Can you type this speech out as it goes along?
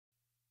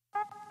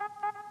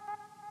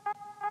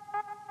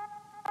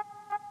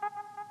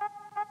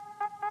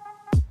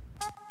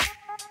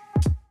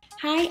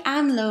Hi,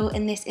 I'm Lo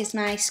and this is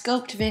my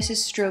Sculpt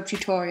versus Strobe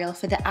tutorial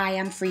for the I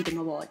Am Freedom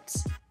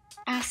Awards.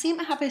 I seem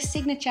to have a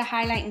signature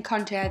highlight and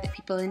contour that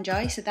people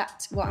enjoy, so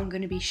that's what I'm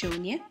going to be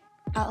showing you.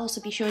 I'll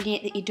also be showing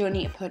you that you don't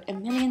need to put a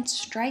million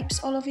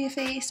stripes all over your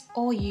face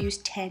or use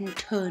 10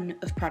 ton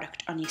of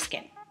product on your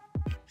skin.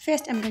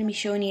 First I'm going to be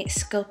showing you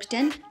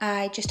sculpting.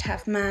 I just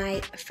have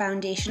my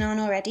foundation on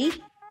already.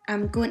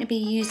 I'm going to be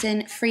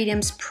using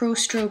Freedom's Pro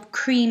Strobe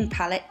Cream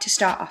palette to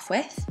start off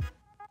with.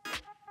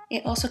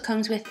 It also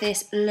comes with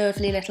this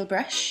lovely little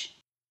brush,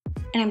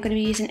 and I'm going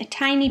to be using a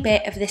tiny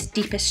bit of this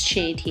deepest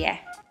shade here.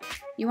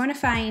 You want to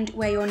find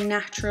where your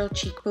natural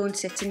cheekbone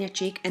sits in your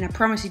cheek, and I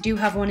promise you do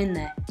have one in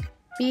there.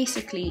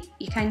 Basically,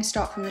 you kind of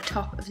start from the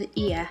top of the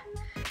ear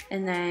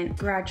and then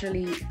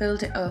gradually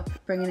build it up,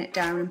 bringing it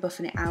down and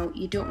buffing it out.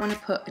 You don't want to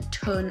put a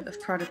ton of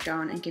product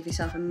on and give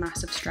yourself a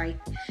massive stripe.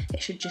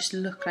 It should just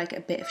look like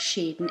a bit of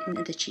shading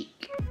into the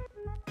cheek.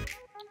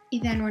 You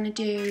then want to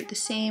do the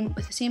same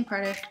with the same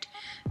product,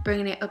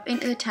 bringing it up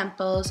into the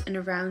temples and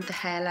around the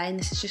hairline.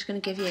 This is just going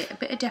to give you a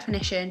bit of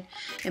definition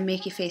and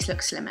make your face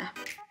look slimmer.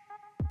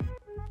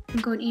 I'm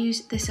going to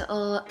use this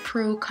little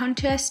Pro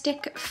Contour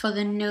stick for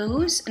the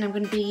nose, and I'm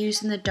going to be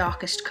using the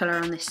darkest colour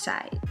on this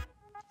side.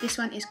 This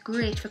one is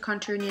great for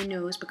contouring your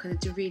nose because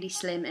it's really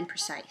slim and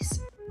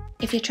precise.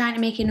 If you're trying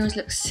to make your nose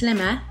look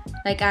slimmer,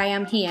 like I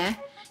am here,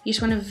 you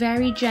just want to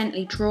very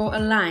gently draw a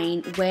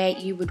line where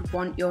you would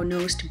want your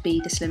nose to be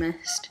the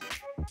slimmest.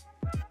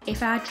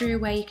 If I drew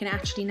where you can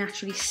actually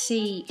naturally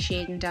see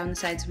shading down the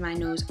sides of my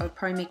nose, I would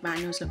probably make my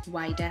nose look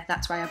wider.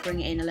 That's why I bring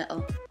it in a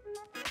little.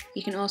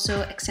 You can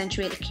also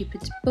accentuate the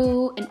cupid's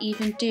bow and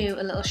even do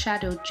a little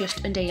shadow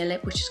just under your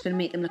lip, which is going to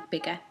make them look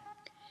bigger.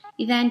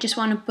 You then just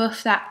want to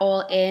buff that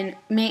all in.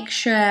 Make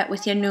sure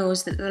with your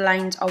nose that the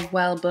lines are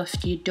well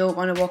buffed. You don't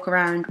want to walk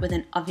around with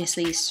an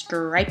obviously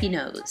stripy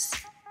nose.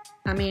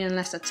 I mean,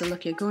 unless that's the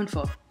look you're going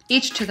for.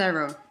 Each to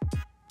their own.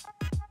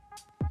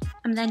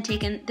 I'm then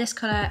taking this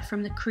colour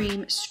from the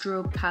Cream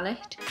Strobe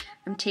palette.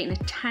 I'm taking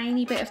a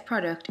tiny bit of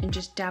product and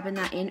just dabbing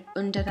that in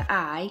under the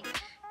eye,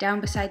 down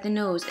beside the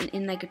nose, and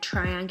in like a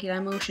triangular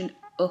motion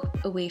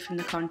up away from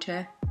the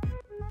contour.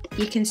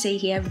 You can see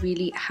here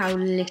really how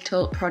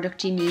little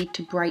product you need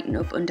to brighten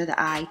up under the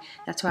eye.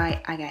 That's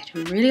why I get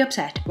really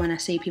upset when I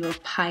see people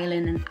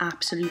piling an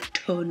absolute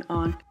ton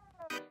on.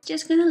 It's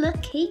just gonna look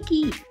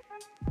cakey.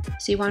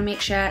 So you want to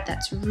make sure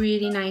that's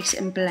really nice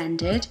and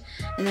blended,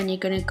 and then you're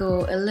going to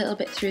go a little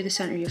bit through the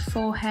centre of your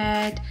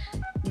forehead,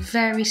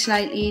 very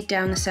slightly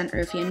down the centre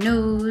of your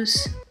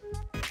nose.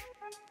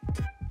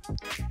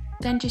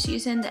 Then just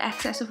using the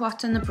excess of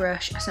what's on the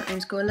brush, I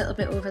sometimes go a little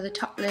bit over the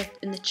top lip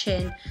and the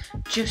chin,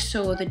 just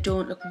so they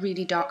don't look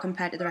really dark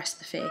compared to the rest of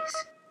the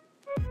face.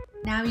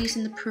 Now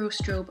using the Pro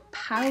Strobe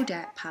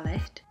powder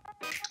palette,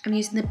 I'm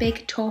using the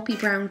big taupey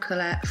brown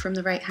colour from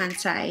the right hand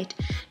side,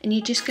 and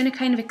you're just going to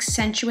kind of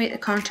accentuate the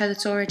contour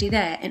that's already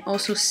there and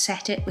also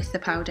set it with the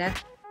powder.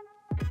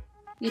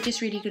 You're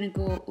just really going to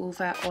go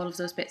over all of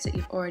those bits that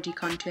you've already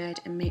contoured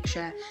and make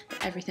sure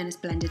that everything is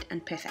blended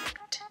and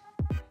perfect.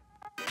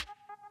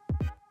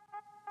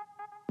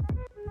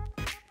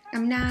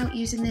 I'm now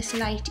using this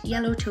light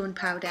yellow tone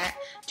powder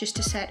just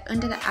to set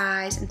under the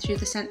eyes and through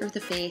the centre of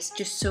the face,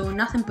 just so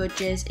nothing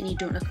budges and you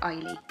don't look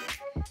oily.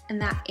 And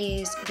that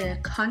is the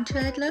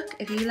contoured look.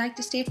 If you like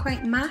to stay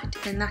quite matte,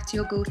 then that's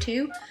your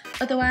go-to.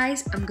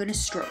 Otherwise, I'm going to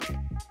strobe.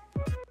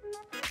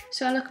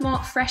 So I look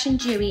more fresh and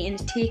dewy, and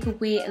to take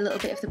away a little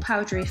bit of the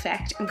powdery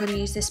effect, I'm going to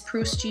use this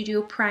Pro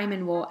Studio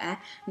Priming Water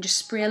and just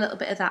spray a little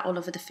bit of that all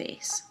over the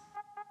face.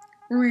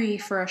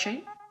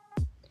 Refreshing.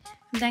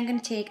 I'm then going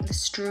to take the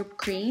strobe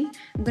cream.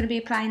 I'm going to be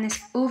applying this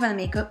over the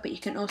makeup, but you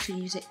can also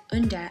use it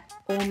under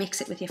or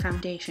mix it with your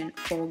foundation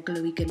for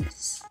glowy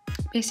goodness.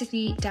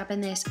 Basically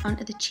dabbing this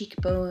onto the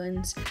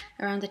cheekbones,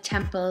 around the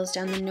temples,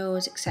 down the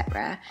nose,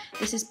 etc.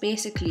 This is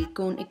basically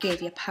going to give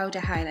your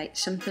powder highlight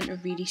something to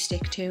really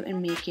stick to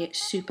and make it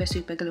super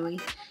glowy.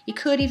 You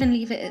could even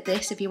leave it at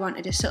this if you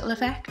wanted a subtle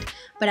effect,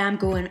 but I'm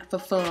going for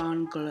full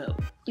on glow.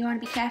 You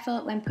want to be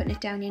careful when putting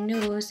it down your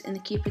nose and the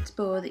cupid's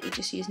bow that you're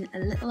just using a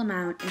little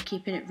amount and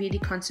keeping it really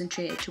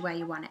concentrated to where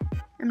you want it.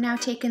 I'm now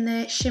taking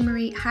the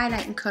shimmery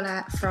highlighting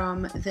colour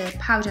from the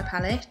powder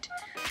palette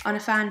on a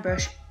fan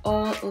brush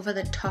all over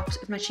the tops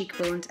of my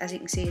cheekbones. As you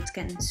can see, it's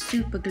getting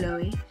super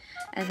glowy.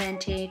 And then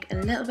take a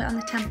little bit on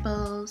the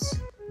temples,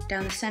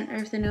 down the centre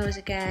of the nose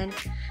again,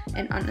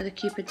 and onto the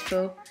cupid's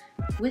bow.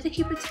 With the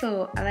cupid's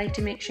bow, I like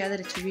to make sure that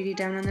it's really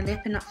down on the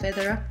lip and not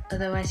further up,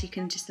 otherwise you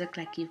can just look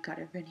like you've got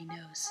a runny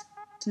nose.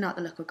 It's not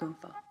the look we're going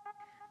for.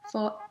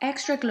 For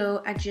extra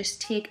glow, I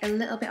just take a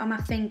little bit on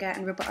my finger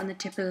and rub it on the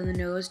tip of the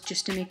nose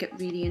just to make it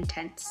really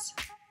intense.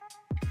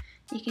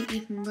 You can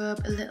even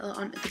rub a little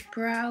onto the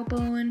brow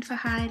bone for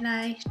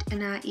highlight,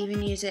 and I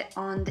even use it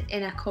on the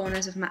inner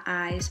corners of my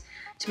eyes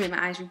to make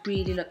my eyes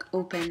really look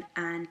open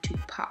and to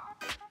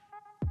pop.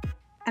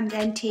 I'm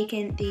then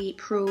taking the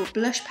Pro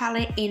Blush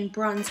palette in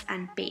Bronze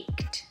and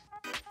Baked.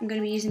 I'm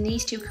going to be using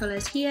these two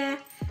colours here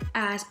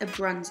as a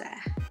bronzer.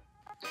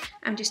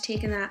 I'm just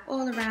taking that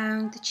all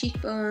around the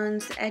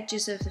cheekbones, the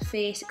edges of the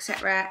face,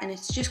 etc. and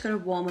it's just going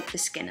to warm up the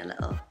skin a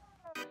little.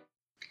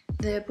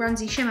 The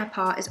bronzy shimmer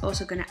part is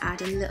also going to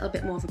add a little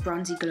bit more of a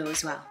bronzy glow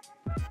as well.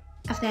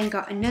 I've then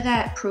got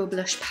another Pro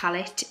Blush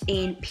palette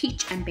in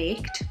Peach and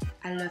Baked.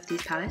 I love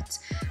these palettes.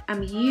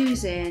 I'm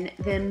using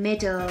the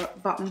middle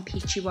bottom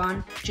peachy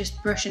one,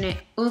 just brushing it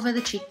over the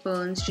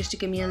cheekbones just to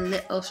give me a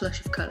little flush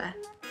of colour.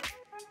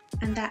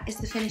 And that is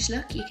the finished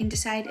look. You can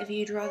decide if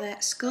you'd rather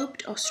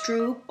sculpt or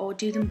strobe or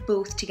do them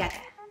both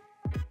together.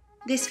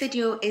 This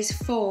video is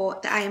for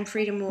the I Am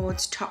Freedom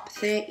Awards top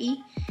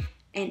 30,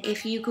 and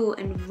if you go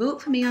and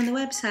vote for me on the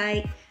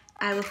website,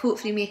 I will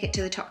hopefully make it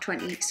to the top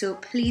 20, so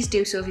please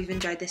do so if you've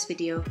enjoyed this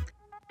video.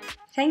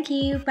 Thank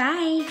you,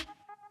 bye!